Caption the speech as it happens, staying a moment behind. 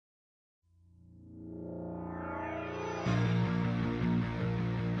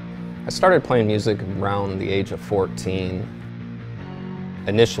I started playing music around the age of 14.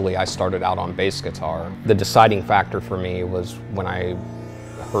 Initially, I started out on bass guitar. The deciding factor for me was when I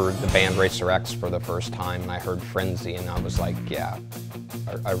heard the band Racer X for the first time, and I heard Frenzy, and I was like, yeah,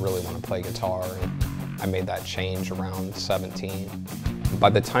 I really want to play guitar. And I made that change around 17. By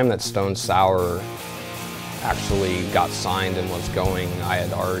the time that Stone Sour actually got signed and was going, I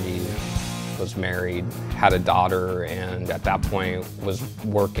had already was married, had a daughter, and at that point was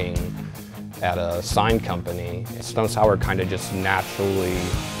working at a sign company. Stone Sour kind of just naturally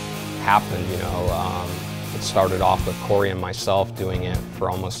happened, you know. It started off with Corey and myself doing it for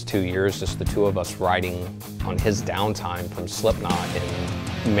almost 2 years, just the two of us writing on his downtime from Slipknot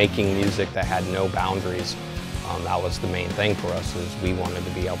and making music that had no boundaries. That was the main thing for us, is we wanted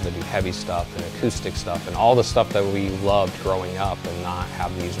to be able to do heavy stuff and acoustic stuff and all the stuff that we loved growing up and not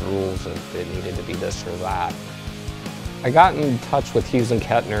have these rules of it needed to be this or that. I got in touch with Hughes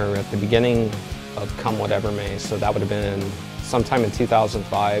Kettner at the beginning of Come Whatever May, so that would have been sometime in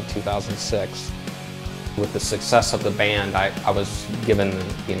 2005, 2006. With the success of the band, I was given,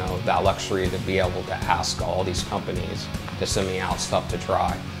 you know, that luxury to be able to ask all these companies to send me out stuff to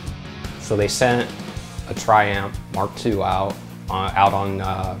try. So they sent a TriAmp Mark II out on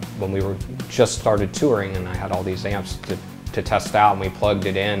when we were just started touring, and I had all these amps to test out, and we plugged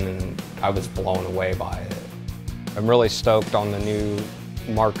it in, and I was blown away by it. I'm really stoked on the new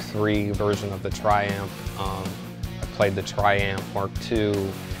Mark III version of the TriAmp. I played the TriAmp Mark II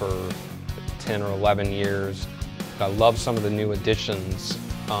for 10 or 11 years. I love some of the new additions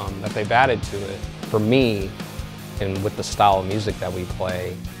that they've added to it. For me, and with the style of music that we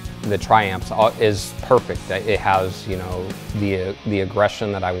play, the TriAmp is perfect. It has, you know, the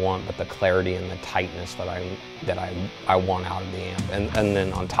aggression that I want, but the clarity and the tightness that I want out of the amp. And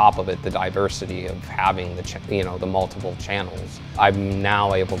then on top of it, the diversity of having the multiple channels. I'm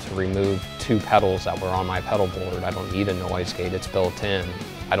now able to remove 2 pedals that were on my pedal board. I don't need a noise gate, it's built in.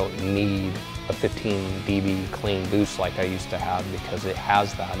 I don't need a 15 dB clean boost like I used to have, because it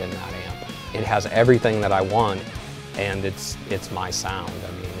has that in that amp. It has everything that I want, and it's my sound.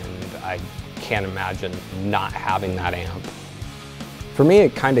 I mean, and I can't imagine not having that amp. For me,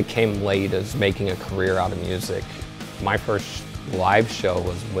 it kind of came late as making a career out of music. My first live show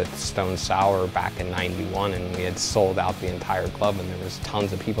was with Stone Sour back in '91, and we had sold out the entire club, and there was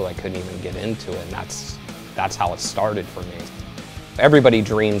tons of people that couldn't even get into it, and that's how it started for me. Everybody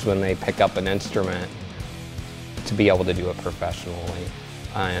dreams when they pick up an instrument to be able to do it professionally,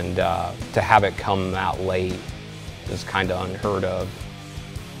 and to have it come that late is kind of unheard of.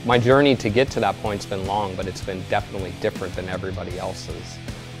 My journey to get to that point's been long, but it's been definitely different than everybody else's.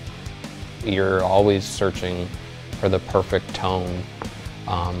 You're always searching for the perfect tone,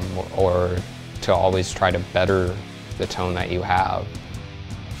 or to always try to better the tone that you have.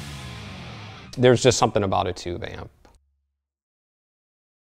 There's just something about a tube amp.